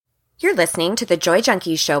You're listening to the Joy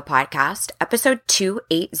Junkies Show podcast, episode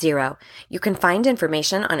 280. You can find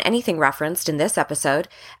information on anything referenced in this episode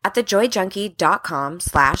at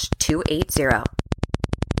thejoyjunkie.com/280.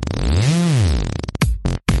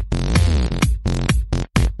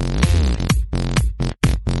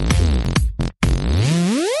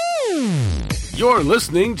 You're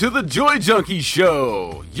listening to the Joy Junkies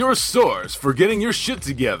Show, your source for getting your shit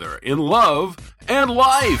together in love and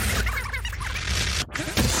life.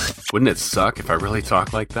 Wouldn't it suck if I really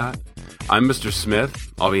talked like that? I'm Mr.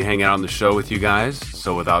 Smith. I'll be hanging out on the show with you guys.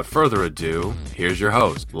 So without further ado, here's your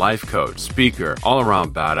host, life coach, speaker,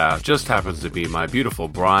 all-around badass, just happens to be my beautiful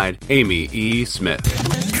bride, Amy E. Smith.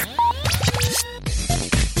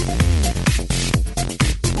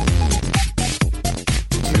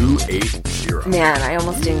 Man, I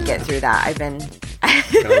almost didn't get through that. I've been...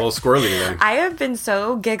 Got a little squirrely there. I have been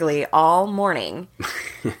so giggly all morning.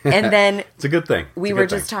 And then... It's a good thing. We were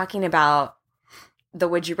just talking about the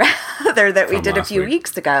Would You Rather that we did a few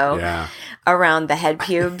weeks ago around the head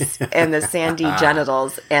pubes and the sandy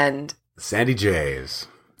genitals and... Sandy J's.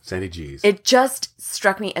 Sandy G's. It just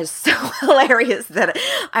struck me as so hilarious that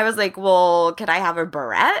I was like, well, could I have a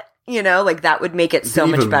barrette? You know, like that would make it so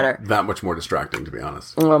much better. That much more distracting, to be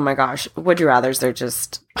honest. Oh my gosh. Would you rathers,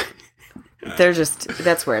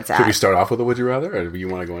 that's where it's at. Should we start off with a would you rather, or do you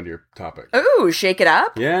want to go into your topic? Ooh, shake it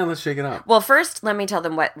up? Yeah, let's shake it up. Well, first, let me tell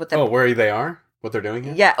them what the... Oh, where they are? What they're doing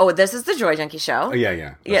here? Yeah. Oh, this is the Joy Junkie Show. Oh,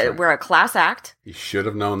 yeah. Yeah, right. We're a class act. You should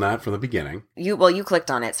have known that from the beginning. You clicked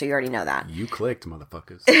on it, so you already know that. You clicked,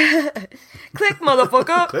 motherfuckers. Click,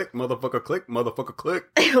 motherfucker. Click, motherfucker, click, motherfucker, click.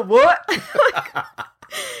 What?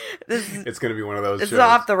 It's going to be one of those shows. It's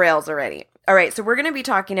off the rails already. All right, so we're going to be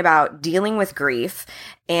talking about dealing with grief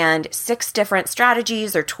and 6 different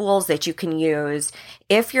strategies or tools that you can use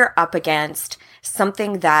if you're up against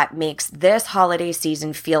something that makes this holiday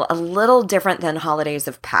season feel a little different than holidays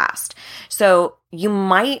of past. So you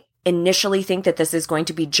might initially think that this is going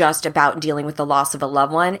to be just about dealing with the loss of a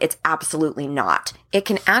loved one. It's absolutely not. It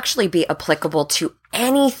can actually be applicable to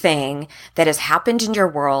anything that has happened in your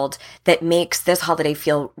world that makes this holiday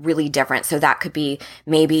feel really different. So that could be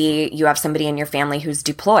maybe you have somebody in your family who's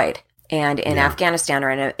deployed and in Afghanistan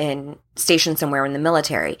or in stationed somewhere in the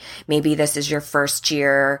military. Maybe this is your first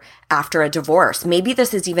year after a divorce. Maybe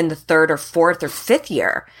this is even the 3rd or 4th or 5th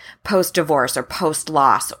year post-divorce or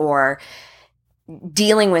post-loss, or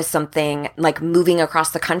dealing with something like moving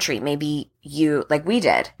across the country. Maybe you, like we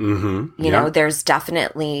did, you know, there's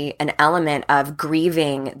definitely an element of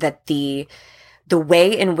grieving that the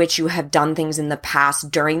way in which you have done things in the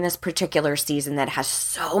past during this particular season that has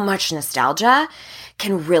so much nostalgia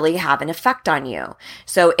can really have an effect on you.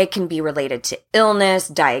 So it can be related to illness,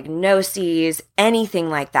 diagnoses, anything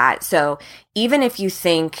like that. So even if you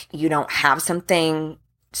think you don't have something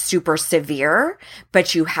super severe,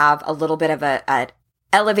 but you have a little bit of an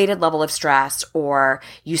elevated level of stress, or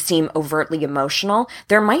you seem overtly emotional,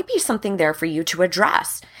 there might be something there for you to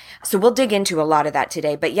address. So we'll dig into a lot of that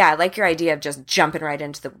today. But yeah, I like your idea of just jumping right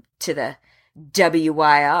into the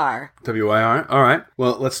WYR. WYR? All right.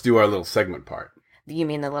 Well, let's do our little segment part. You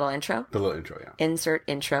mean the little intro? The little intro, yeah. Insert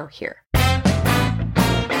intro here.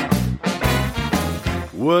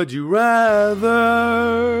 Would you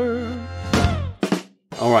rather?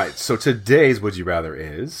 All right, so today's Would You Rather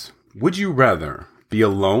is, would you rather be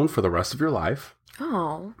alone for the rest of your life?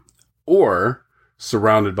 Oh. Or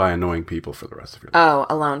surrounded by annoying people for the rest of your life? Oh,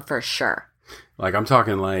 alone for sure. Like, I'm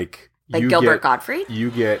talking like Gilbert Gottfried?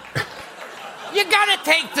 You get... You gotta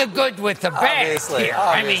take the good with the bad. Obviously.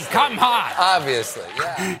 I mean, come on. Obviously,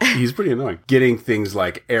 yeah. He's pretty annoying. Getting things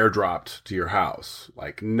like airdropped to your house,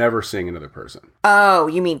 like never seeing another person. Oh,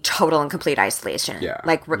 you mean total and complete isolation? Yeah.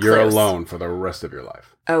 Like recluse. You're alone for the rest of your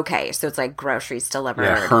life. Okay, so it's like groceries delivered.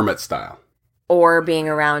 Yeah, hermit style. Or being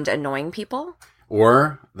around annoying people?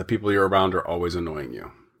 Or the people you're around are always annoying you.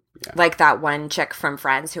 Yeah. Like that one chick from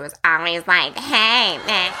Friends who was always like, hey,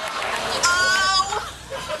 man.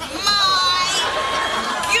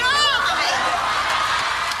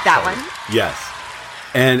 That one? Yes.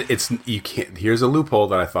 And here's a loophole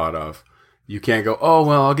that I thought of. You can't go, oh,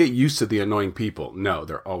 well, I'll get used to the annoying people. No,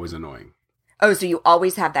 they're always annoying. Oh, so you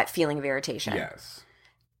always have that feeling of irritation. Yes.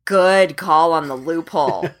 Good call on the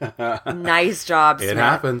loophole. Nice job, Smith. It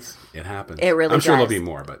happens. It really does. I'm sure there'll be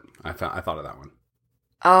more, but I thought of that one.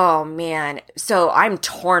 Oh, man. So I'm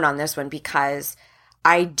torn on this one because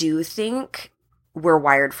I do think we're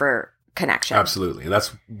wired for connection. Absolutely. And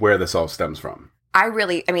that's where this all stems from.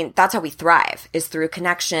 That's how we thrive, is through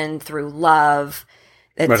connection, through love.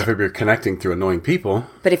 But if you're connecting through annoying people.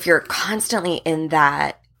 But if you're constantly in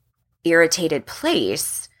that irritated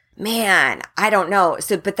place, Man, I don't know.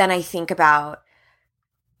 So, but then I think about,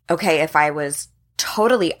 okay, if I was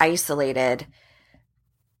totally isolated,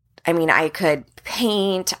 I mean, I could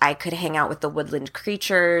paint, I could hang out with the woodland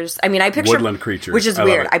creatures. I mean, I picture woodland creatures, which is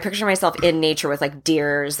weird. I picture myself in nature with like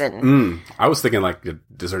deers and I was thinking like a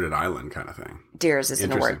deserted island kind of thing. Deers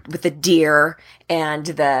isn't a word. With the deer and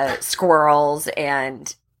the squirrels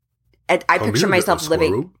and I picture myself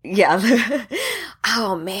living. Yeah.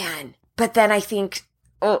 Oh man. But then I think,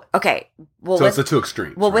 oh, okay. Well, so it's the two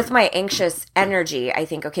extremes. Well, right? with my anxious energy, I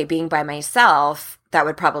think, okay, being by myself, that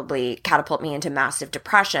would probably catapult me into massive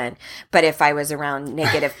depression. But if I was around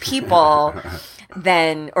negative people,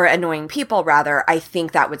 then, or annoying people rather, I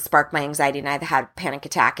think that would spark my anxiety and I'd had a panic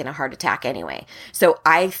attack and a heart attack anyway. So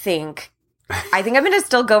I think I'm going to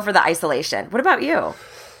still go for the isolation. What about you?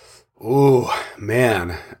 Oh,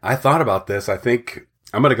 man. I thought about this. I think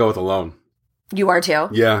I'm going to go with alone. You are too?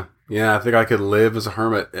 Yeah. Yeah. I think I could live as a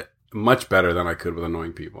hermit much better than I could with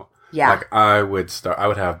annoying people. Yeah. Like I would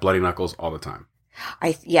have bloody knuckles all the time.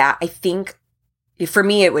 I think for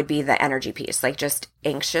me, it would be the energy piece, like just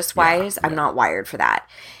anxious wise. Yeah. I'm not wired for that.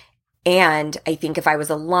 And I think if I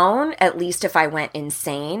was alone, at least if I went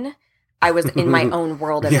insane, I was in my own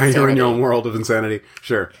world of insanity. Yeah, you're in your own world of insanity.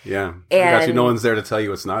 Sure. Yeah. And I got you. No one's there to tell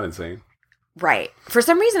you it's not insane. Right. For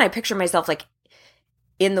some reason, I picture myself like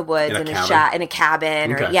in the woods, in a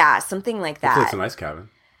cabin, okay. Or something like that. Hopefully it's a nice cabin.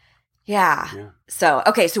 Yeah. So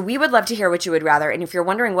we would love to hear what you would rather. And if you're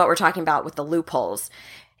wondering what we're talking about with the loopholes,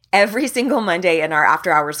 every single Monday in our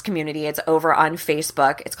After Hours community, it's over on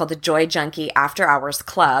Facebook. It's called the Joy Junkie After Hours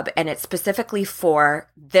Club. And it's specifically for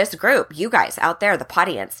this group, you guys out there, the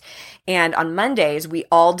audience. And on Mondays, we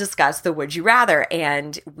all discuss the Would You Rather.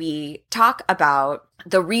 And we talk about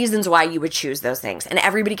the reasons why you would choose those things. And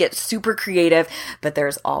everybody gets super creative, but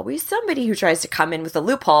there's always somebody who tries to come in with a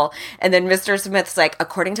loophole. And then Mr. Smith's like,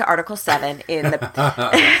 according to Article 7 in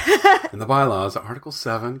the... in the bylaws, Article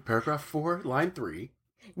 7, Paragraph 4, Line 3.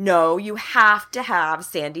 No, you have to have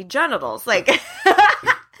sandy genitals. Like...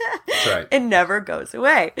 That's right. It never goes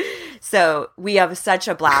away. So we have such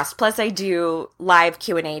a blast. Plus, I do live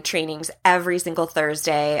Q&A trainings every single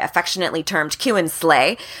Thursday, affectionately termed Q and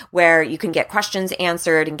Slay, where you can get questions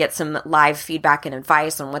answered and get some live feedback and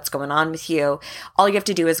advice on what's going on with you. All you have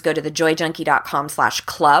to do is go to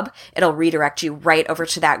thejoyjunkie.com/club. It'll redirect you right over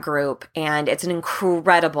to that group. And it's an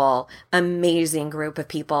incredible, amazing group of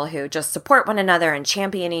people who just support one another and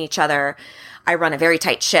champion each other. I run a very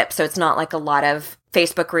tight ship, so it's not like a lot of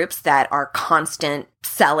Facebook groups that are constant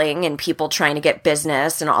selling and people trying to get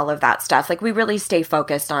business and all of that stuff. Like, we really stay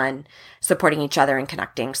focused on supporting each other and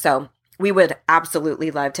connecting. So we would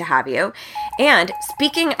absolutely love to have you. And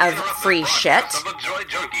speaking of free shit,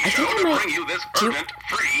 I think I might do you hear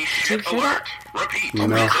that? Oh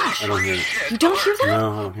my gosh. I don't hear it. You don't hear that?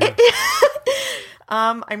 No, I don't hear it.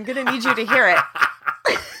 I'm going to need you to hear it.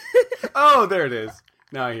 Oh, there it is.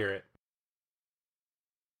 Now I hear it.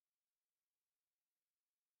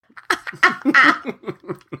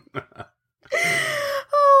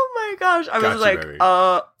 Oh my gosh. I was like, baby.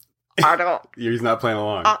 I don't. He's not playing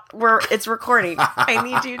along. It's recording. I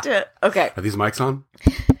need you to. Okay. Are these mics on?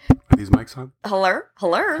 Are these mics on? Hello?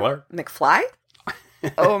 McFly?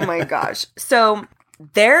 Oh my gosh. So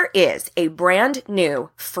there is a brand new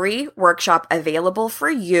free workshop available for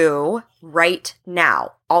you right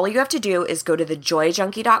now. All you have to do is go to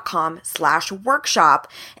thejoyjunkie.com/workshop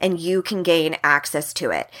and you can gain access to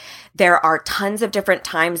it. There are tons of different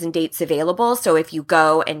times and dates available. So if you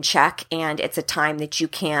go and check and it's a time that you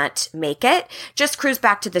can't make it, just cruise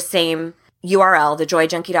back to the same URL,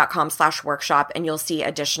 thejoyjunkie.com/workshop, and you'll see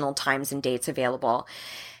additional times and dates available.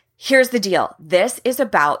 Here's the deal. This is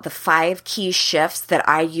about the 5 key shifts that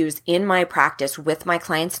I use in my practice with my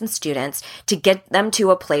clients and students to get them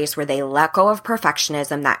to a place where they let go of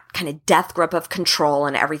perfectionism, that kind of death grip of control,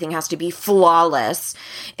 and everything has to be flawless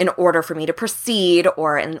in order for me to proceed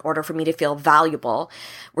or in order for me to feel valuable.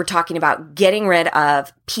 We're talking about getting rid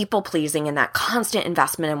of people pleasing and that constant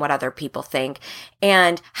investment in what other people think,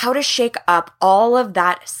 and how to shake up all of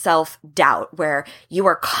that self-doubt where you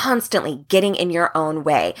are constantly getting in your own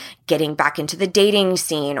way, getting back into the dating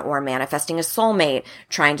scene or manifesting a soulmate,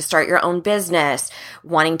 trying to start your own business,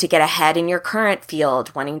 wanting to get ahead in your current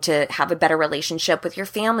field, wanting to have a better relationship with your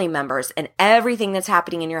family members, and everything that's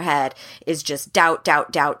happening in your head is just doubt,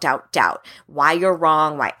 doubt, doubt, doubt, doubt. Why you're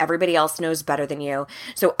wrong, why everybody else knows better than you.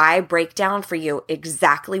 So I break down for you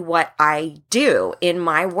exactly what I do in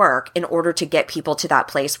my work in order to get people to that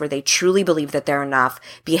place where they truly believe that they're enough,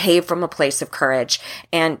 behave from a place of courage,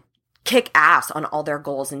 and kick ass on all their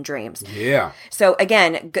goals and dreams. Yeah. So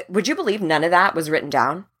again, would you believe none of that was written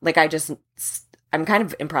down? Like, I just I'm kind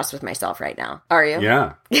of impressed with myself right now. Are you?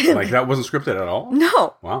 Yeah. Like that wasn't scripted at all?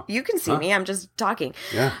 No. Wow. You can see me. I'm just talking.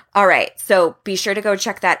 Yeah. All right. So be sure to go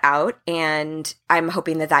check that out. And I'm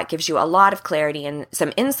hoping that that gives you a lot of clarity and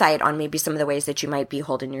some insight on maybe some of the ways that you might be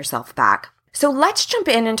holding yourself back. So let's jump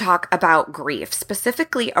in and talk about grief,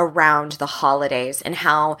 specifically around the holidays and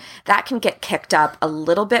how that can get kicked up a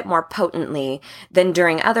little bit more potently than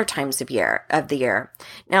during other times of the year.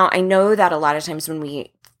 Now, I know that a lot of times when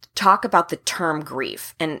we talk about the term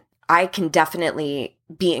grief, and I can definitely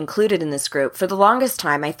be included in this group. For the longest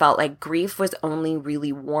time, I felt like grief was only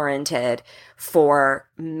really warranted for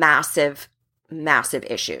massive, massive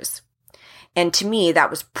issues. And to me, that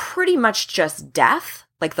was pretty much just death,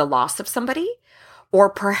 like the loss of somebody, or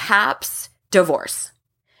perhaps divorce,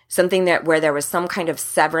 something that where there was some kind of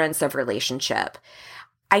severance of relationship.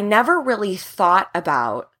 I never really thought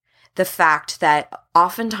about the fact that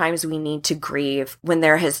oftentimes we need to grieve when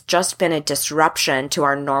there has just been a disruption to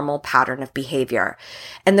our normal pattern of behavior.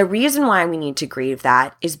 And the reason why we need to grieve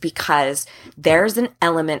that is because there's an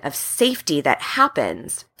element of safety that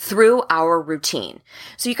happens through our routine.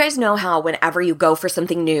 So you guys know how whenever you go for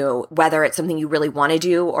something new, whether it's something you really want to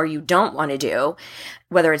do or you don't want to do,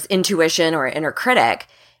 whether it's intuition or inner critic,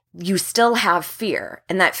 you still have fear.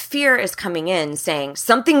 And that fear is coming in saying,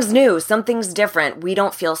 something's new, something's different, we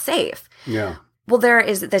don't feel safe. Yeah. Well, there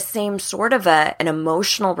is the same sort of an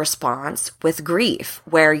emotional response with grief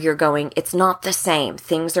where you're going, it's not the same.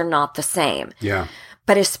 Things are not the same. Yeah.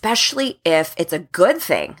 But especially if it's a good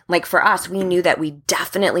thing. Like for us, we knew that we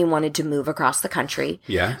definitely wanted to move across the country.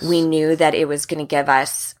 Yes. We knew that it was going to give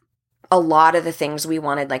us a lot of the things we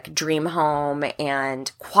wanted, like dream home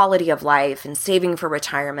and quality of life and saving for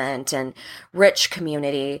retirement and rich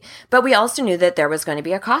community. But we also knew that there was going to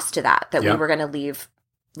be a cost to that we were going to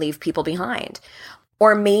leave people behind.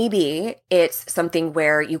 Or maybe it's something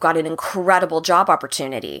where you got an incredible job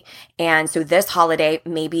opportunity. And so this holiday,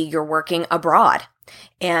 maybe you're working abroad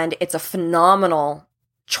and it's a phenomenal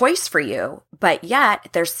choice for you, but yet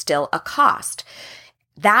there's still a cost.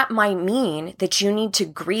 That might mean that you need to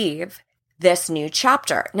grieve this new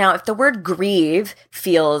chapter. Now, if the word grieve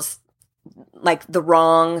feels like the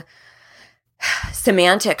wrong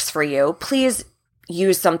semantics for you, please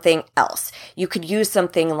use something else. You could use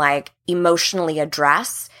something like emotionally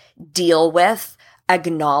address, deal with,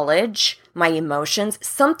 acknowledge my emotions,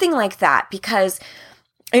 something like that, because,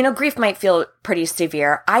 grief might feel pretty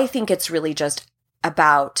severe. I think it's really just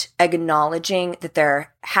about acknowledging that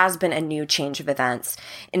there has been a new change of events.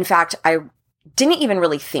 In fact, I didn't even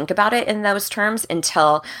really think about it in those terms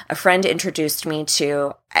until a friend introduced me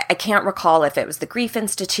to, I can't recall if it was the Grief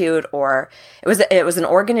Institute or it was an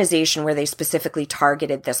organization where they specifically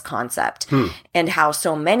targeted this concept and how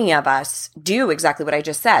so many of us do exactly what I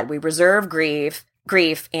just said. We reserve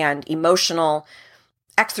grief and emotional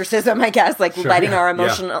exorcism, I guess, like letting our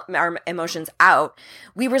emotions out.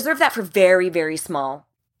 We reserve that for very, very small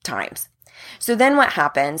times. So then what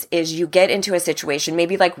happens is you get into a situation,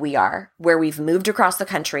 maybe like we are, where we've moved across the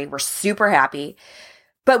country, we're super happy,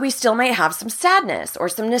 but we still might have some sadness or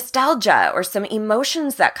some nostalgia or some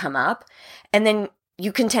emotions that come up. And then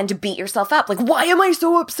you can tend to beat yourself up. Like, why am I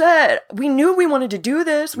so upset? We knew we wanted to do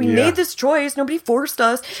this. We made this choice. Nobody forced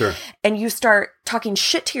us. Sure. And you start talking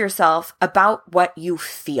shit to yourself about what you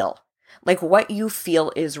feel, like what you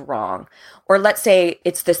feel is wrong. Or let's say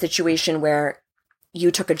it's the situation where you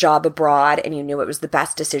took a job abroad and you knew it was the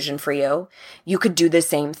best decision for you. You could do the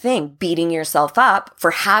same thing, beating yourself up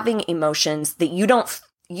for having emotions that you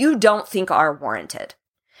don't think are warranted.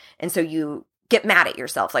 And so you get mad at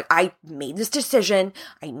yourself. Like, I made this decision.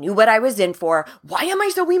 I knew what I was in for. Why am I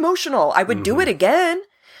so emotional? I would do it again.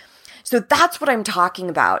 So that's what I'm talking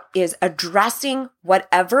about, is addressing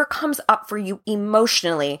whatever comes up for you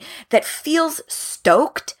emotionally that feels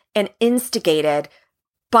stoked and instigated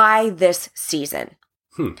by this season.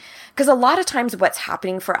 Because a lot of times what's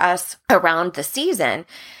happening for us around the season,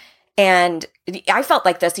 and I felt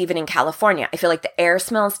like this even in California, I feel like the air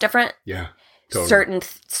smells different. Yeah. Totally.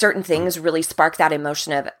 Certain things really spark that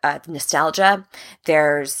emotion of nostalgia.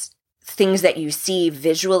 There's things that you see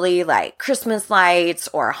visually, like Christmas lights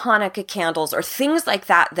or Hanukkah candles or things like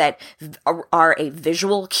that are a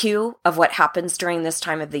visual cue of what happens during this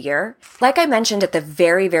time of the year. Like I mentioned at the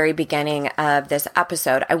very, very beginning of this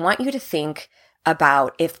episode, I want you to think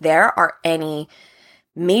about if there are any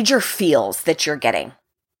major feels that you're getting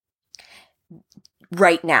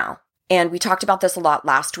right now. And we talked about this a lot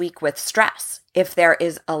last week with stress. If there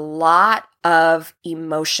is a lot of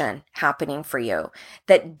emotion happening for you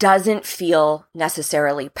that doesn't feel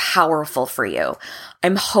necessarily powerful for you,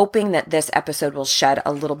 I'm hoping that this episode will shed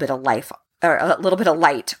a little bit of light or a little bit of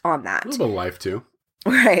light on that. A little bit of life too.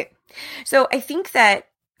 Right. So I think that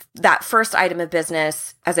first item of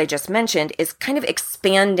business, as I just mentioned, is kind of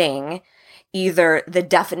expanding either the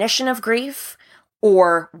definition of grief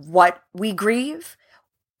or what we grieve,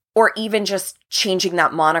 or even just changing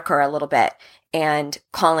that moniker a little bit and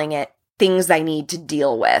calling it things I need to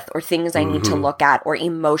deal with, or things I need to look at, or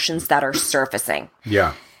emotions that are surfacing.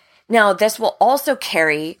 Yeah. Now, this will also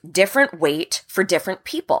carry different weight for different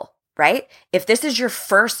people, right? If this is your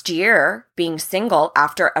first year being single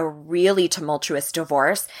after a really tumultuous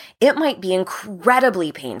divorce, it might be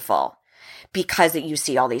incredibly painful because you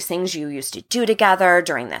see all these things you used to do together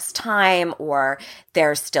during this time, or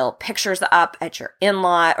there's still pictures up at your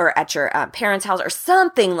in-law or at your parents' house or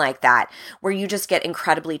something like that, where you just get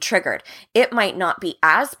incredibly triggered. It might not be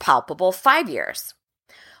as palpable 5 years,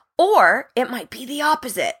 or it might be the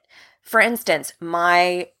opposite. For instance,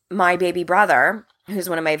 my baby brother, who's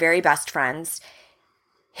one of my very best friends,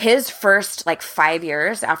 his first 5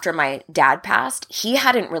 years after my dad passed, he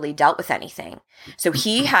hadn't really dealt with anything. So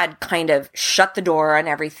he had kind of shut the door on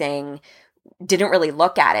everything, didn't really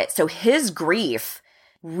look at it. So his grief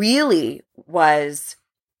really was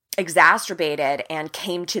exacerbated and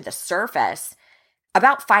came to the surface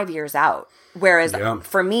about 5 years out. Whereas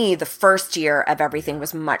for me, the first year of everything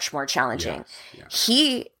was much more challenging. Yes.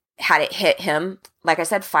 He had it hit him, like I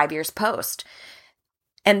said, 5 years post.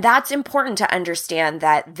 And that's important to understand,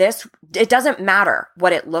 that it doesn't matter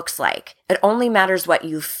what it looks like. It only matters what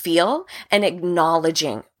you feel, and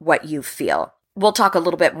acknowledging what you feel. We'll talk a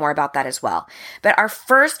little bit more about that as well. But our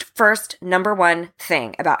first number one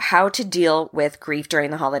thing about how to deal with grief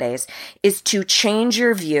during the holidays is to change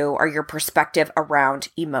your view or your perspective around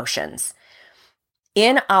emotions.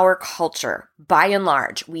 In our culture, by and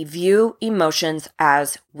large, we view emotions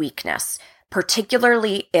as weakness,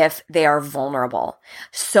 particularly if they are vulnerable.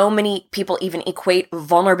 So many people even equate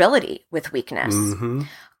vulnerability with weakness.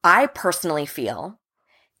 I personally feel,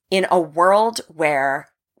 in a world where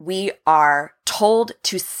we are told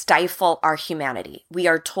to stifle our humanity, we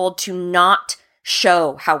are told to not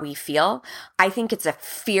show how we feel, I think it's a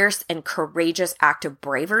fierce and courageous act of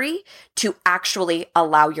bravery to actually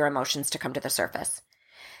allow your emotions to come to the surface.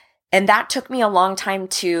 And that took me a long time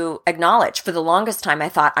to acknowledge. For the longest time, I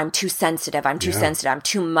thought, I'm too sensitive, I'm too sensitive, I'm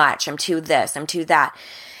too much, I'm too this, I'm too that.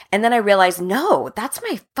 And then I realized, no, that's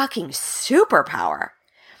my fucking superpower.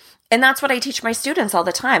 And that's what I teach my students all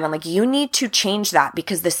the time. I'm like, you need to change that,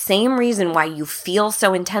 because the same reason why you feel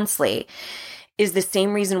so intensely is the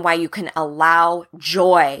same reason why you can allow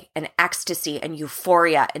joy and ecstasy and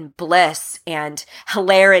euphoria and bliss and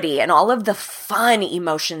hilarity and all of the fun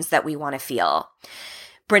emotions that we want to feel.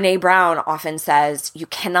 Brené Brown often says, you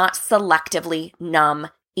cannot selectively numb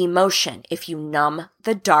emotion. If you numb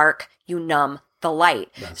the dark, you numb the light.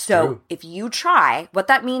 That's true. If you try, what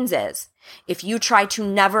that means is, if you try to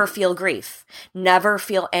never feel grief, never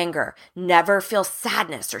feel anger, never feel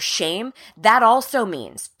sadness or shame, that also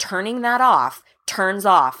means turning that off turns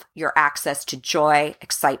off your access to joy,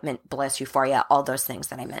 excitement, bliss, euphoria, all those things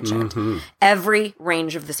that I mentioned. Every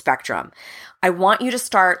range of the spectrum. I want you to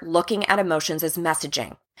start looking at emotions as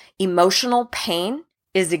messaging. Emotional pain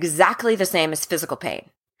is exactly the same as physical pain.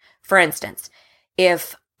 For instance,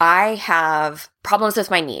 if I have problems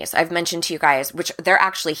with my knees, I've mentioned to you guys, which they're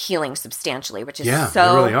actually healing substantially, which is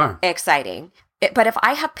so really exciting. But if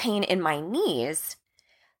I have pain in my knees,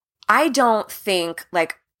 I don't think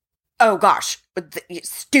oh gosh,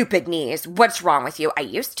 stupid knees, what's wrong with you? I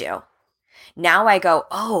used to. Now I go,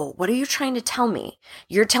 oh, what are you trying to tell me?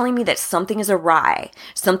 You're telling me that something is awry.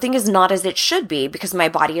 Something is not as it should be, because my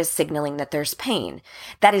body is signaling that there's pain.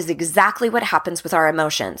 That is exactly what happens with our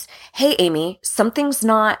emotions. Hey, Amy, something's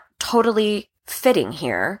not totally fitting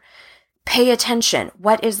here. Pay attention.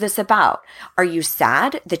 What is this about? Are you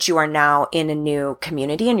sad that you are now in a new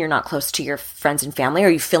community and you're not close to your friends and family? Are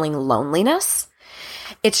you feeling loneliness?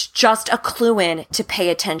 It's just a clue in to pay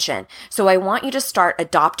attention. So I want you to start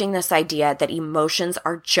adopting this idea that emotions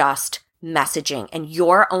are just messaging, and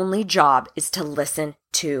your only job is to listen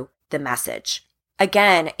to the message.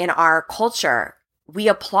 Again, in our culture, we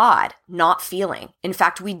applaud not feeling. In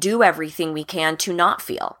fact, we do everything we can to not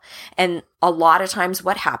feel. And a lot of times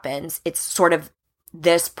what happens, it's sort of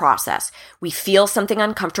this process. We feel something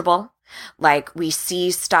uncomfortable. Like we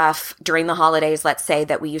see stuff during the holidays, let's say,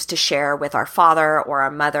 that we used to share with our father or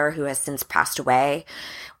our mother who has since passed away,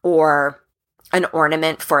 or an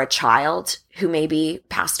ornament for a child who maybe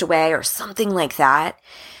passed away or something like that.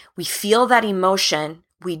 We feel that emotion.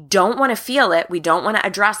 We don't want to feel it. We don't want to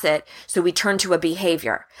address it. So we turn to a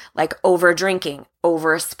behavior like over drinking,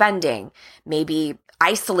 over spending, maybe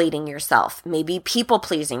isolating yourself, maybe people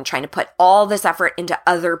pleasing, trying to put all this effort into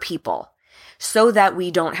other people so that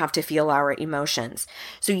we don't have to feel our emotions.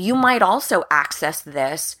 So you might also access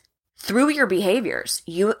this through your behaviors.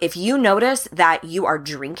 If you notice that you are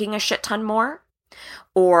drinking a shit ton more,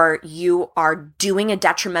 or you are doing a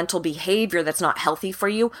detrimental behavior that's not healthy for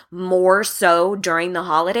you more so during the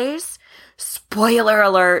holidays, spoiler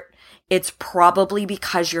alert, it's probably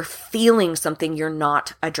because you're feeling something you're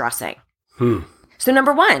not addressing. So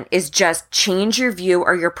number one is just change your view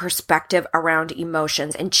or your perspective around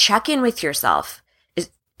emotions and check in with yourself,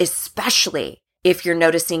 especially if you're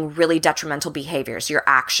noticing really detrimental behaviors, your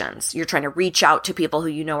actions. You're trying to reach out to people who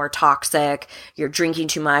you know are toxic, you're drinking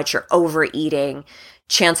too much, you're overeating.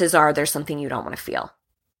 Chances are there's something you don't want to feel.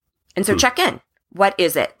 And so check in. What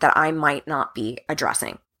is it that I might not be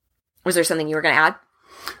addressing? Was there something you were going to add?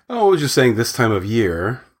 Oh, I was just saying this time of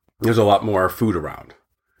year, there's a lot more food around.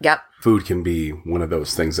 Yep. Food can be one of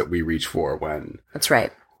those things that we reach for when that's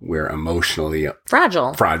right. We're emotionally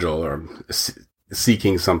fragile or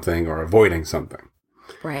seeking something or avoiding something.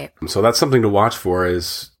 Right. So that's something to watch for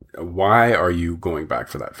is why are you going back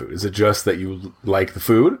for that food? Is it just that you like the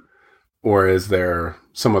food or is there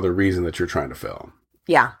some other reason that you're trying to fill?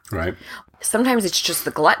 Yeah. Right. Sometimes it's just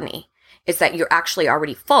the gluttony. It's that you're actually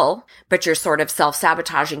already full, but you're sort of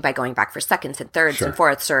self-sabotaging by going back for seconds and thirds and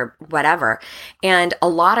fourths or whatever. And a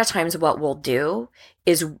lot of times what we'll do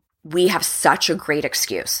is we have such a great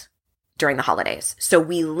excuse during the holidays. So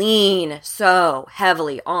we lean so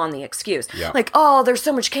heavily on the excuse. Yeah. Like, oh, there's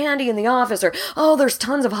so much candy in the office, or, oh, there's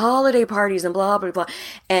tons of holiday parties and blah, blah, blah.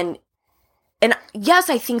 And yes,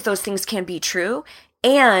 I think those things can be true.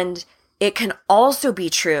 And it can also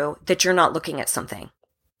be true that you're not looking at something.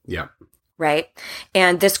 Yeah. Right?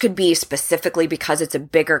 And this could be specifically because it's a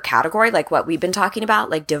bigger category, like what we've been talking about,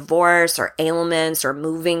 like divorce or ailments or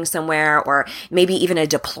moving somewhere, or maybe even a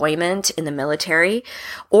deployment in the military.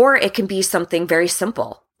 Or it can be something very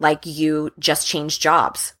simple, like you just changed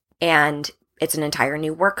jobs and it's an entire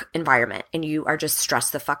new work environment and you are just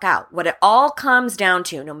stressed the fuck out. What it all comes down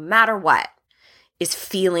to, no matter what, is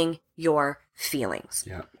feeling your feelings.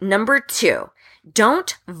 Yeah. Number 2,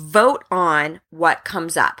 don't vote on what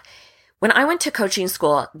comes up. When I went to coaching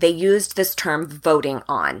school, they used this term voting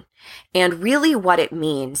on. And really what it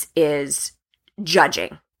means is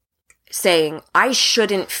judging, saying, I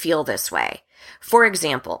shouldn't feel this way. For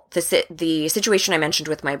example, the situation I mentioned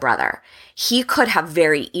with my brother, he could have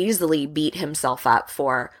very easily beat himself up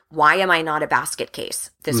for, why am I not a basket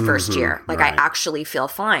case this first year? Like, right. I actually feel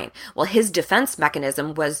fine. Well, his defense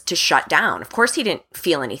mechanism was to shut down. Of course, he didn't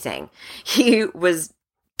feel anything. He was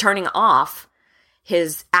turning off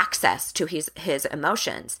his access to his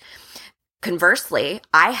emotions. Conversely,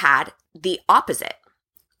 I had the opposite.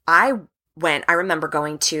 I remember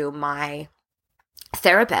going to my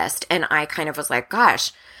therapist and I kind of was like,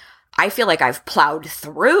 gosh, I feel like I've plowed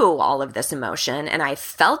through all of this emotion and I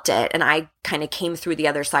felt it and I kind of came through the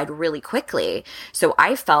other side really quickly. So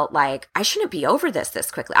I felt like I shouldn't be over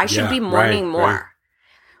this quickly. I should be mourning more.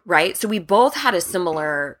 Right? So we both had a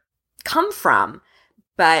similar come from,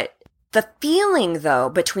 but the feeling, though,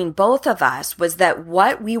 between both of us was that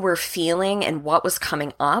what we were feeling and what was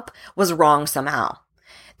coming up was wrong somehow.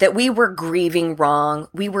 That we were grieving wrong.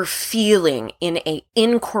 We were feeling in an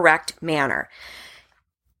incorrect manner.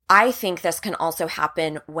 I think this can also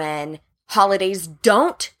happen when holidays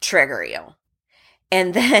don't trigger you.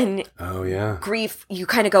 And then grief, you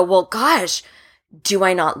kind of go, well, gosh, do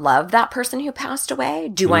I not love that person who passed away?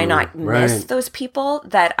 Do I not miss those people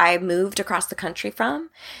that I moved across the country from?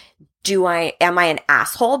 Am I an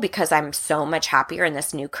asshole because I'm so much happier in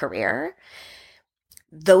this new career?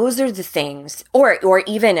 Those are the things, or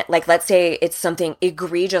even like, let's say it's something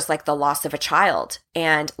egregious like the loss of a child.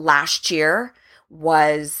 And last year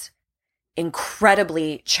was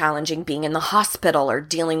incredibly challenging being in the hospital or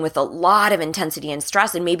dealing with a lot of intensity and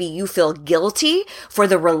stress. And maybe you feel guilty for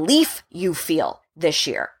the relief you feel this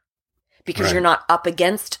year because you're not up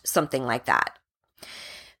against something like that.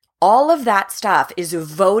 All of that stuff is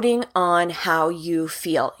voting on how you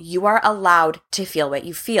feel. You are allowed to feel what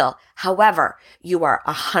you feel. However, you are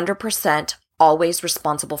 100% always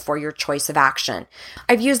responsible for your choice of action.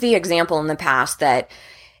 I've used the example in the past that,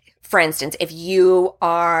 for instance, if you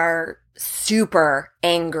are super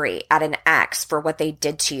angry at an ex for what they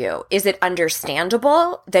did to you, is it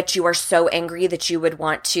understandable that you are so angry that you would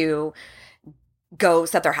want to go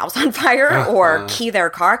set their house on fire or key their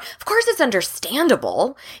car. Of course, it's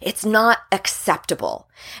understandable. It's not acceptable.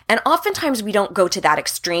 And oftentimes we don't go to that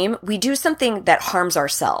extreme. We do something that harms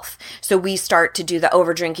ourselves. So we start to do the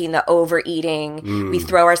over drinking, the overeating. We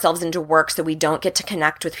throw ourselves into work so we don't get to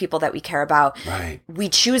connect with people that we care about. Right. We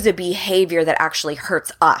choose a behavior that actually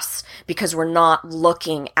hurts us because we're not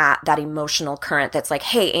looking at that emotional current that's like,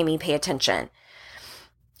 hey, Amy, pay attention.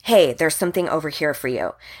 Hey, there's something over here for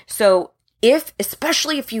you. So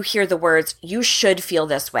especially if you hear the words, you should feel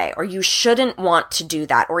this way, or you shouldn't want to do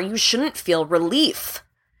that, or you shouldn't feel relief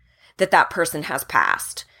that that person has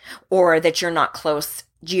passed, or that you're not close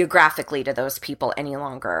geographically to those people any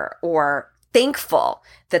longer, or thankful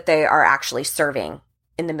that they are actually serving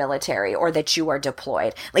in the military or that you are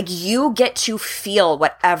deployed. Like, you get to feel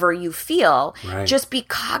whatever you feel. Right. Just be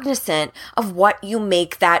cognizant of what you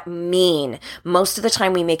make that mean. Most of the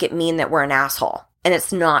time we make it mean that we're an asshole. And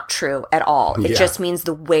it's not true at all. It just means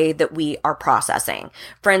the way that we are processing.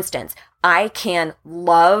 For instance, I can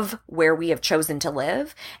love where we have chosen to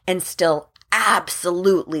live and still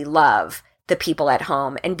absolutely love the people at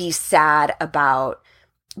home and be sad about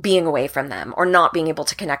being away from them or not being able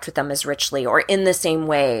to connect with them as richly or in the same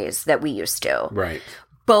ways that we used to. Right.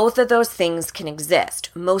 Both of those things can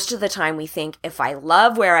exist. Most of the time we think if I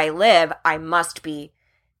love where I live, I must be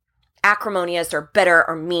acrimonious or bitter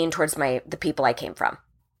or mean towards the people I came from.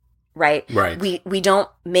 Right? Right. We don't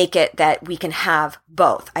make it that we can have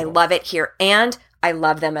both. I love it here and I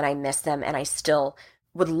love them and I miss them and I still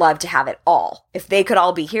would love to have it all. If they could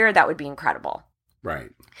all be here, that would be incredible. Right.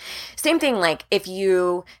 Same thing, like if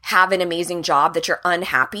you have an amazing job that you're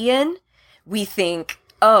unhappy in, we think,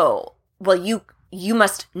 oh, well, you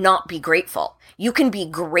must not be grateful. You can be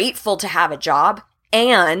grateful to have a job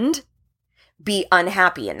and be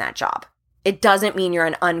unhappy in that job. It doesn't mean you're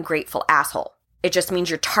an ungrateful asshole. It just means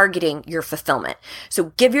you're targeting your fulfillment.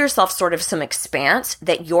 So give yourself sort of some expanse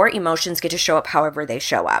that your emotions get to show up however they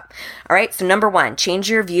show up. All right. So number 1, change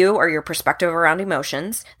your view or your perspective around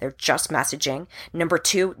emotions. They're just messaging. Number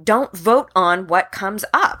 2, don't vote on what comes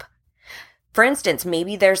up. For instance,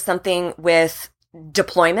 maybe there's something with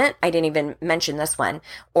deployment. I didn't even mention this one,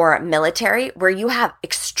 or military, where you have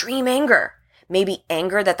extreme anger. Maybe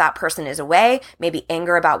anger that that person is away, maybe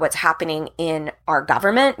anger about what's happening in our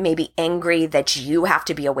government, maybe angry that you have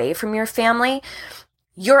to be away from your family.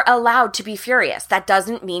 You're allowed to be furious. That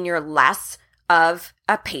doesn't mean you're less of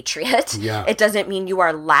a patriot. Yeah. It doesn't mean you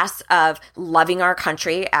are less of loving our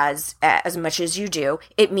country as much as you do.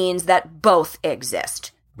 It means that both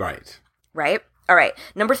exist. Right. Right? All right.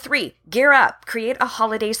 Number 3, gear up. Create a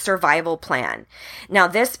holiday survival plan. Now,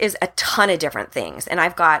 this is a ton of different things, and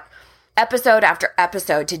I've got episode after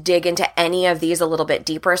episode to dig into any of these a little bit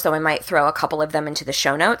deeper, so I might throw a couple of them into the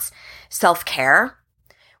show notes. Self-care,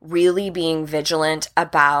 really being vigilant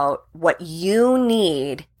about what you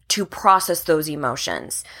need to process those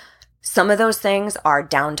emotions. Some of those things are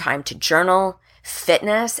downtime to journal.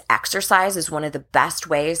 Fitness, exercise is one of the best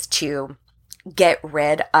ways to get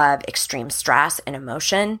rid of extreme stress and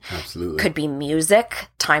emotion. Absolutely. Could be music,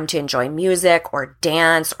 time to enjoy music or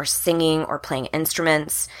dance or singing or playing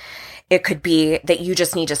instruments. It could be that you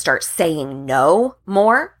just need to start saying no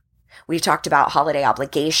more. We've talked about holiday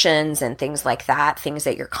obligations and things like that, things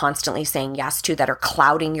that you're constantly saying yes to that are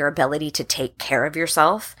clouding your ability to take care of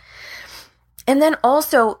yourself. And then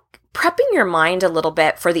also prepping your mind a little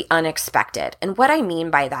bit for the unexpected. And what I mean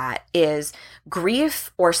by that is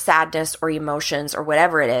grief or sadness or emotions or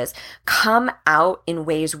whatever it is come out in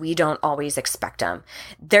ways we don't always expect them.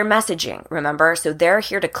 They're messaging, remember? So they're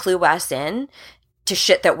here to clue us in to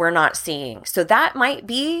shit that we're not seeing. So that might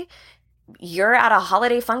be you're at a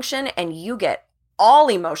holiday function and you get all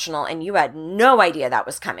emotional and you had no idea that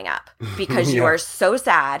was coming up because you are so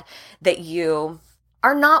sad that you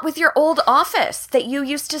are not with your old office that you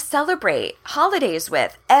used to celebrate holidays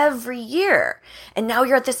with every year. And now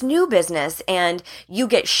you're at this new business and you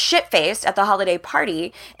get shit-faced at the holiday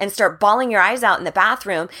party and start bawling your eyes out in the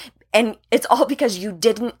bathroom. And it's all because you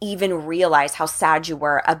didn't even realize how sad you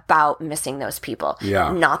were about missing those people.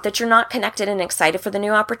 Yeah. Not that you're not connected and excited for the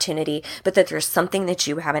new opportunity, but that there's something that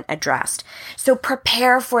you haven't addressed. So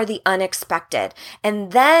prepare for the unexpected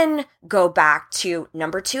and then go back to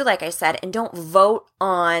number 2, like I said, and don't vote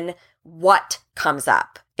on what comes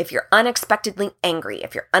up. If you're unexpectedly angry,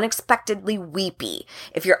 if you're unexpectedly weepy,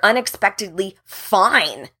 if you're unexpectedly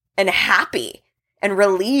fine and happy and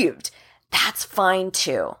relieved, that's fine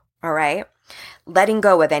too. All right. Letting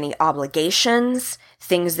go of any obligations,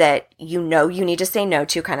 things that you know you need to say no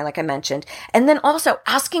to, kind of like I mentioned. And then also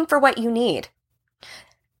asking for what you need.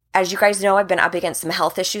 as you guys know, I've been up against some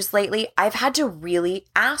health issues lately. I've had to really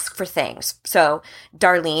ask for things. So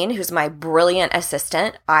Darlene, who's my brilliant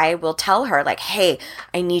assistant, I will tell her like, hey,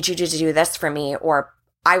 I need you to do this for me. Or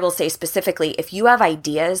I will say specifically, if you have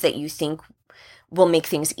ideas that you think will make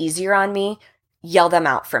things easier on me, yell them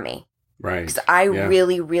out for me. Right. Because I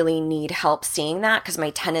really, really need help seeing that because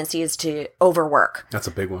my tendency is to overwork. That's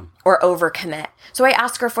a big one. Or overcommit. So I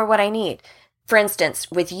ask her for what I need. For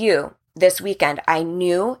instance, with you, this weekend, I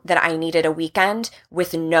knew that I needed a weekend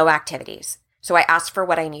with no activities. So I asked for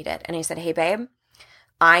what I needed. And I said, hey, babe,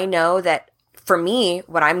 I know that for me,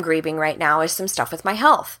 what I'm grieving right now is some stuff with my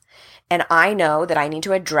health. And I know that I need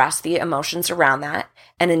to address the emotions around that.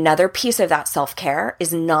 And another piece of that self-care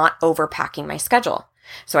is not overpacking my schedule.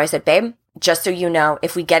 So I said, babe, just so you know,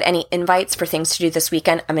 if we get any invites for things to do this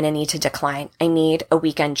weekend, I'm going to need to decline. I need a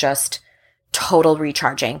weekend just total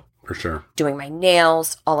recharging. For sure. Doing my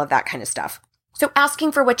nails, all of that kind of stuff. So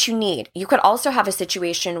asking for what you need. You could also have a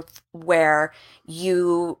situation where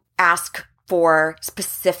you ask for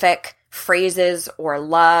specific phrases or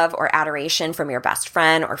love or adoration from your best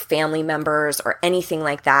friend or family members or anything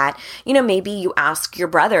like that. You know, maybe you ask your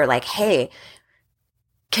brother like, hey,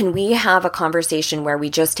 can we have a conversation where we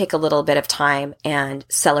just take a little bit of time and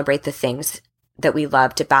celebrate the things that we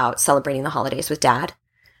loved about celebrating the holidays with Dad?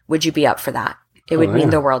 Would you be up for that? It would mean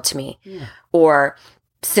the world to me. Yeah. Or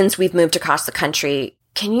since we've moved across the country,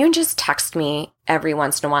 can you just text me every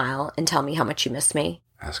once in a while and tell me how much you miss me?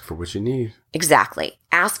 Ask for what you need. Exactly.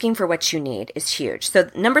 Asking for what you need is huge. So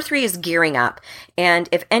number 3 is gearing up. And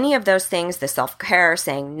if any of those things, the self-care,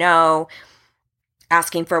 saying no,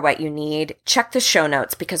 asking for what you need, check the show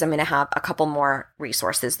notes because I'm going to have a couple more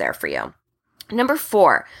resources there for you. Number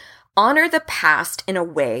 4, honor the past in a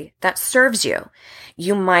way that serves you.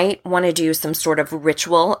 You might want to do some sort of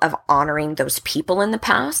ritual of honoring those people in the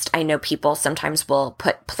past. I know people sometimes will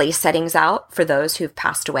put place settings out for those who've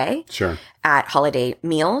passed away at holiday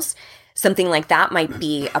meals. Something like that might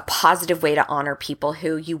be a positive way to honor people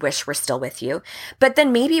who you wish were still with you. But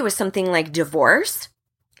then maybe it was something like divorce.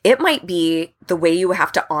 It might be the way you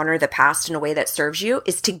have to honor the past in a way that serves you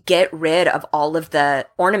is to get rid of all of the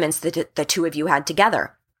ornaments that the two of you had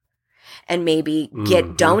together. And maybe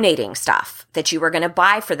get donating stuff that you were going to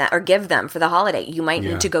buy for them or give them for the holiday. You might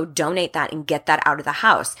need to go donate that and get that out of the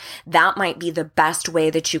house. That might be the best way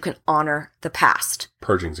that you can honor the past.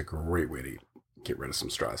 Purging's a great way to get rid of some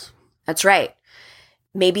stress. That's right.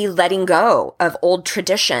 Maybe letting go of old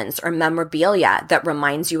traditions or memorabilia that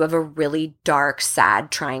reminds you of a really dark,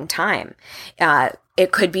 sad, trying time.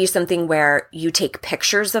 It could be something where you take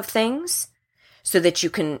pictures of things so that you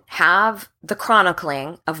can have the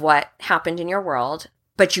chronicling of what happened in your world,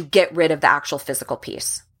 but you get rid of the actual physical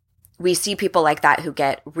piece. We see people like that who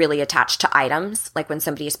get really attached to items. Like when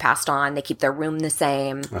somebody's passed on, they keep their room the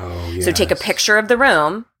same. Oh, yes. So take a picture of the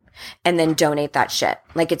room and then donate that shit.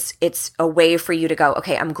 Like it's a way for you to go,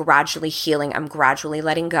 okay, I'm gradually healing. I'm gradually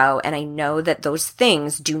letting go. And I know that those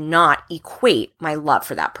things do not equate my love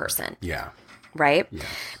for that person. Yeah. Right? Yeah.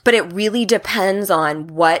 But it really depends on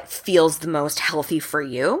what feels the most healthy for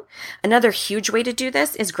you. Another huge way to do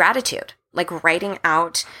this is gratitude. Like writing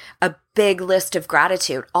out a big list of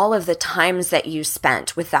gratitude, all of the times that you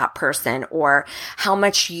spent with that person or how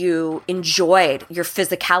much you enjoyed your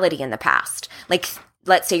physicality in the past. Like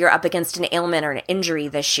let's say you're up against an ailment or an injury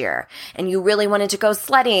this year and you really wanted to go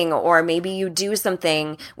sledding, or maybe you do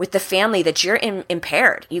something with the family that you're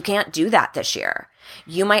impaired. You can't do that this year.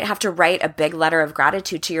 You might have to write a big letter of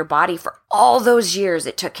gratitude to your body for all those years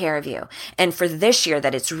it took care of you. And for this year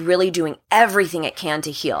that it's really doing everything it can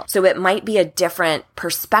to heal. So it might be a different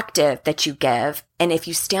perspective that you give. And if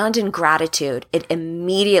you stand in gratitude, it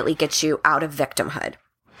immediately gets you out of victimhood.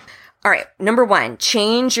 All right. Number 1,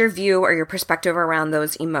 change your view or your perspective around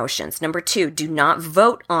those emotions. Number 2, do not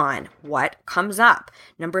vote on what comes up.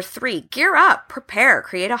 Number 3, gear up, prepare,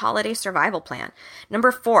 create a holiday survival plan.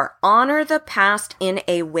 Number 4, honor the past in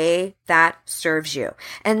a way that serves you.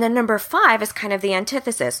 And then number 5 is kind of the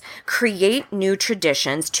antithesis. Create new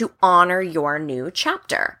traditions to honor your new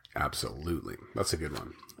chapter. Absolutely. That's a good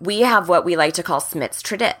one. We have what we like to call Smith's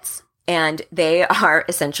Tradits. And they are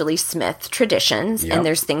essentially Smith traditions. Yep. And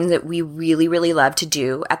there's things that we really, really love to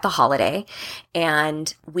do at the holiday.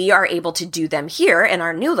 And we are able to do them here in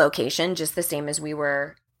our new location, just the same as we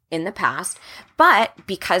were in the past. But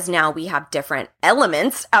because now we have different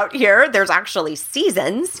elements out here, there's actually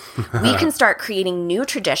seasons, we can start creating new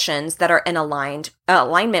traditions that are in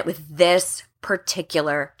alignment with this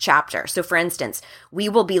particular chapter. So for instance, we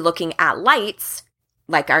will be looking at lights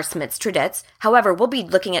like our Smiths Tradits. However, we'll be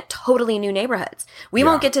looking at totally new neighborhoods. We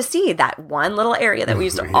won't get to see that one little area that we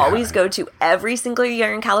used to always go to every single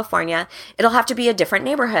year in California. It'll have to be a different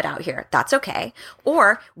neighborhood out here. That's okay.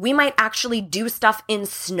 Or we might actually do stuff in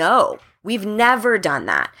snow. We've never done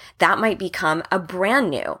that. That might become a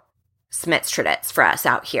brand new Smiths Tradits for us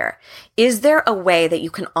out here. Is there a way that you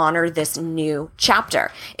can honor this new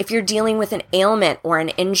chapter? If you're dealing with an ailment or an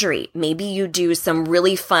injury, maybe you do some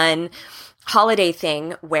really fun holiday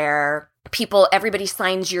thing where everybody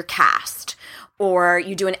signs your cast, or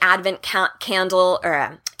you do an advent candle or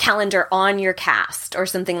a calendar on your cast or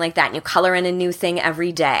something like that. And you color in a new thing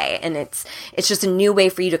every day. And it's just a new way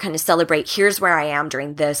for you to kind of celebrate. Here's where I am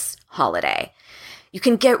during this holiday. You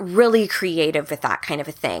can get really creative with that kind of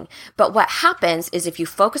a thing. But what happens is if you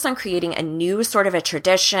focus on creating a new sort of a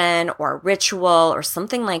tradition or a ritual or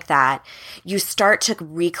something like that, you start to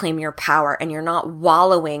reclaim your power and you're not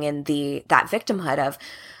wallowing in that victimhood of,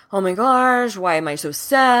 oh my gosh, why am I so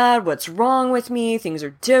sad? What's wrong with me? Things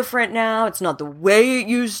are different now. It's not the way it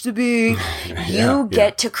used to be. You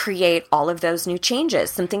get to create all of those new changes.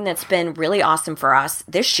 Something that's been really awesome for us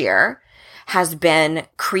this year has been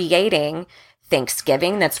creating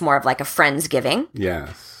Thanksgiving that's more of like a Friendsgiving.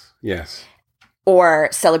 Yes. Or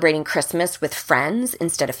celebrating Christmas with friends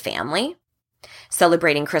instead of family.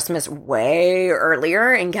 Celebrating Christmas way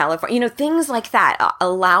earlier in California. Things like that.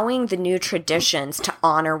 Allowing the new traditions to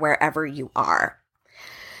honor wherever you are.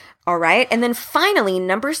 All right. And then finally,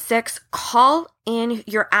 number 6, call in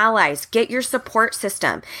your allies. Get your support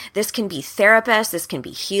system. This can be therapists. This can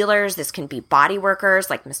be healers. This can be body workers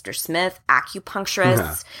like Mr. Smith,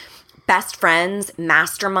 acupuncturists. Best friends,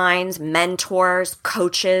 masterminds, mentors,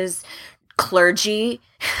 coaches, clergy.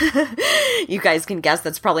 You guys can guess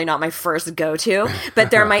that's probably not my first go-to,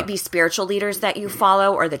 but there might be spiritual leaders that you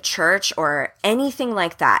follow or the church or anything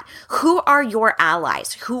like that. Who are your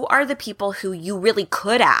allies? Who are the people who you really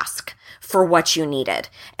could ask for what you needed?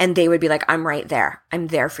 And they would be like, I'm right there. I'm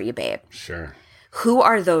there for you, babe. Sure. Who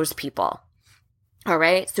are those people? All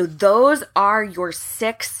right. So those are your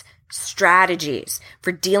 6 strategies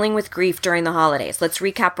for dealing with grief during the holidays. Let's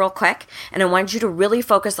recap real quick. And I want you to really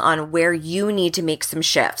focus on where you need to make some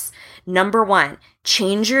shifts. Number 1,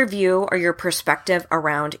 change your view or your perspective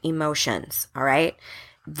around emotions. All right.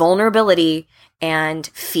 Vulnerability and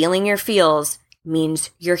feeling your feels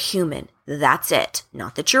means you're human. That's it.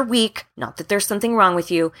 Not that you're weak, not that there's something wrong with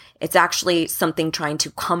you. It's actually something trying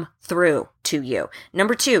to come through to you.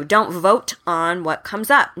 Number 2, don't vote on what comes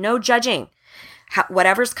up. No judging.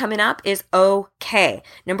 Whatever's coming up is okay.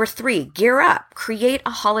 Number 3, gear up. Create a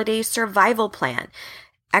holiday survival plan.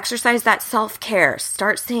 Exercise that self-care.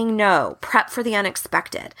 Start saying no. Prep for the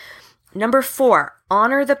unexpected. Number 4,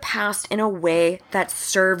 honor the past in a way that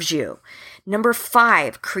serves you. Number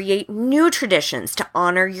 5, create new traditions to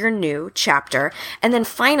honor your new chapter. And then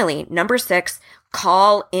finally, number 6,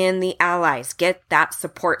 call in the allies. Get that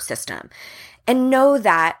support system. And know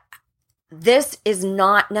that this is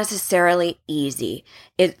not necessarily easy.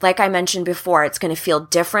 Like I mentioned before, it's going to feel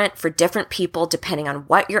different for different people depending on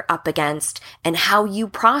what you're up against and how you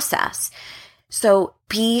process. So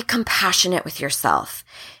be compassionate with yourself.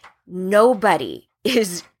 Nobody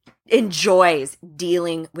enjoys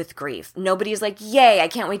dealing with grief. Nobody's like, yay, I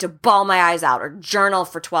can't wait to bawl my eyes out or journal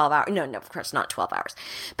for 12 hours. No, of course not 12 hours.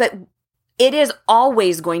 But it is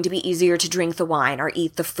always going to be easier to drink the wine or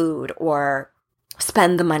eat the food or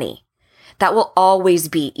spend the money. That will always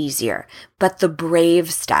be easier. But the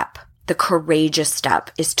brave step, the courageous step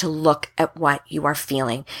is to look at what you are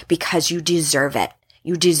feeling because you deserve it.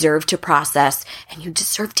 You deserve to process and you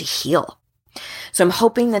deserve to heal. So I'm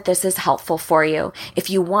hoping that this is helpful for you. If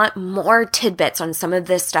you want more tidbits on some of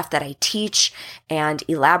this stuff that I teach and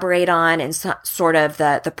elaborate on and sort of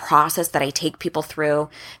the process that I take people through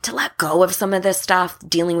to let go of some of this stuff,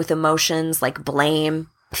 dealing with emotions like blame,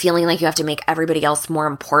 feeling like you have to make everybody else more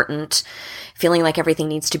important, feeling like everything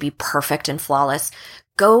needs to be perfect and flawless,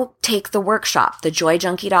 go take the workshop,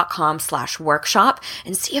 thejoyjunkie.com/workshop,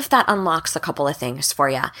 and see if that unlocks a couple of things for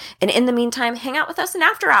you. And in the meantime, hang out with us in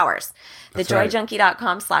after hours.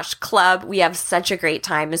 Thejoyjunkie.com/club. We have such a great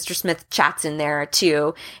time. Mr. Smith chats in there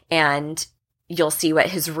too, and you'll see what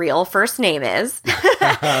his real first name is,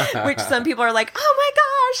 which some people are like, oh my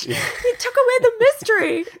gosh, he took away the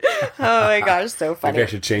mystery. Oh my gosh, so funny. Maybe I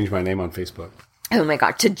should change my name on Facebook. Oh my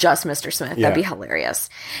God, to just Mr. Smith. That'd be hilarious.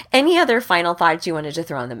 Any other final thoughts you wanted to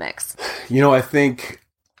throw in the mix? I think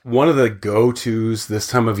one of the go-tos this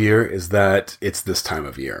time of year is that it's this time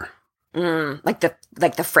of year. Like the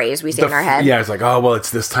phrase we say in our head? Yeah, it's like, oh, well,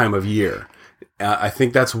 it's this time of year. I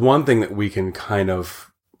think that's one thing that we can kind of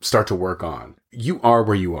start to work on. You are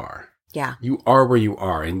where you are. Yeah. You are where you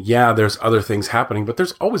are. And yeah, there's other things happening, but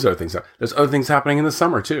there's always other things. There's other things happening in the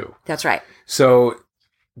summer too. That's right. So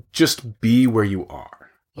just be where you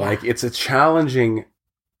are. Yeah. Like, it's a challenging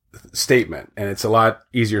statement, and it's a lot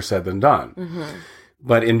easier said than done. Mm-hmm.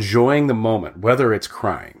 But enjoying the moment, whether it's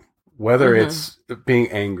crying, whether it's being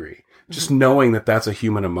angry, just knowing that that's a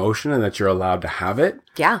human emotion and that you're allowed to have it,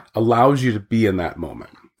 allows you to be in that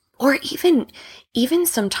moment. Or even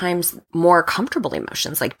sometimes more comfortable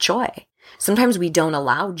emotions like joy. Sometimes we don't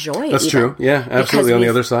allow joy. That's true. Yeah, absolutely. On the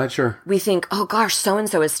other side, sure. We think, oh gosh,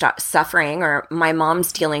 so-and-so is suffering, or my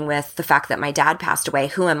mom's dealing with the fact that my dad passed away.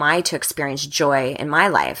 Who am I to experience joy in my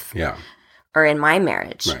life? Yeah. Or in my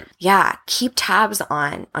marriage? Right. Yeah. Keep tabs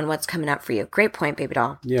on what's coming up for you. Great point, baby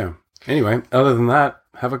doll. Yeah. Anyway, other than that,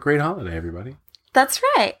 have a great holiday, everybody. That's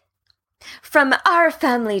right. From our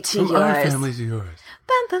family to yours. From our family to yours.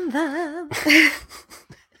 Bum, bum, bum.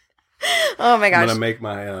 Oh my gosh. I'm going to make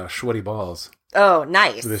my sweaty balls. Oh,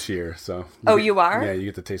 nice. This year, so. You are? Yeah, you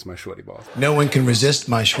get to taste my sweaty balls. No one can resist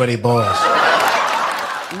my sweaty balls.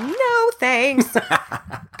 No, thanks.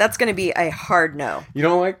 That's going to be a hard no. You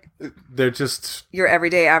don't like? They're just your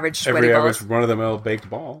everyday average sweaty balls. Average run-of-the-mill baked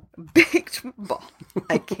ball. Baked ball.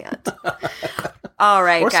 I can't. All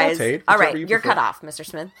right, or guys. Sauteed, all right, you're cut off, Mr.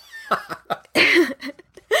 Smith.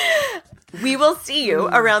 We will see you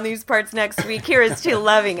around these parts next week. Here is to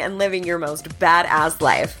loving and living your most badass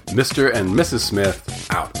life. Mr. and Mrs. Smith,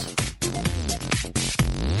 out.